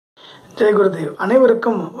ஜெய் குருதேவ்.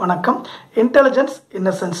 அனைவருக்கும் வணக்கம். Intelligence,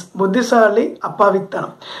 innocence, புத்திசாலி,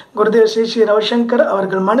 அப்பாவித்தனம். குருதேவ் ஸ்ரீ ஸ்ரீ ரவிசங்கர்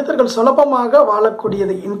அவர்கள் மனிதர்கள் சுலபமாக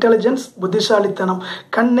வாழக்கூடியது இன்டெலிஜென்ஸ், புத்திசாலித்தனம்,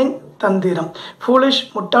 கன்னிங், தந்திரம், ஃபூலிஷ்,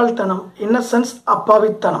 முட்டாள்தனம், இன்னசென்ஸ்,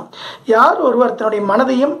 அப்பாவித்தனம். யார் ஒருவர் தன்னுடைய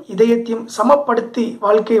மனதையும் இதயத்தையும் சமப்படுத்தி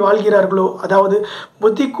வாழ்க்கை வாழ்கிறார்களோ, அதாவது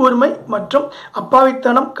புத்தி கூர்மை மற்றும்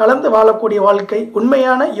அப்பாவித்தனம் கலந்து வாழக்கூடிய வாழ்க்கை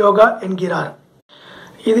உண்மையான யோகா என்கிறார்.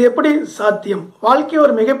 இது எப்படி சாத்தியம்? வாழ்க்கை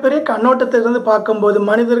ஒரு மிகப்பெரிய கண்ணோட்டத்திலிருந்து பார்க்கும்போது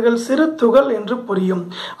மனிதர்கள் சிறு துகள் என்று புரியும்.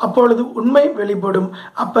 அப்பொழுது உண்மை வெளிப்படும்.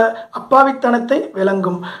 அப்பாவித்தனத்தை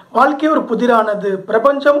விளங்கும். வாழ்க்கை ஒரு புதிரானது,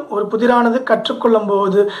 பிரபஞ்சம் ஒரு புதிரானது கற்றுக்கொள்ளும்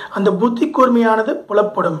போது அந்த புத்தி கூர்மையானது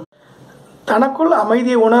புலப்படும். தனக்குள்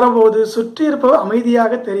அமைதியை உணரும்போது சுற்றி இருப்பவர்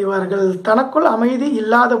அமைதியாக தெரிவார்கள். தனக்குள் அமைதி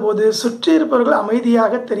இல்லாத போது சுற்றி இருப்பவர்கள்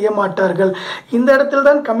அமைதியாக தெரிய மாட்டார்கள். இந்த இடத்தில்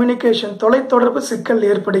தான் கம்யூனிகேஷன், தொலைத்தொடர்பு சிக்கல்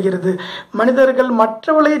ஏற்படுகிறது. மனிதர்கள்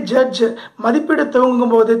மற்றவர்களை மதிப்பீடு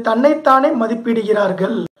துவங்கும் போது தன்னைத்தானே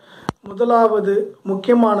மதிப்பிடுகிறார்கள். முதலாவது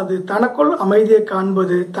முக்கியமானது தனக்குள் அமைதியை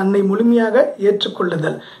காண்பது, தன்னை முழுமையாக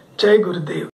ஏற்றுக்கொள்ளுதல். ஜெய் குருதேவ்.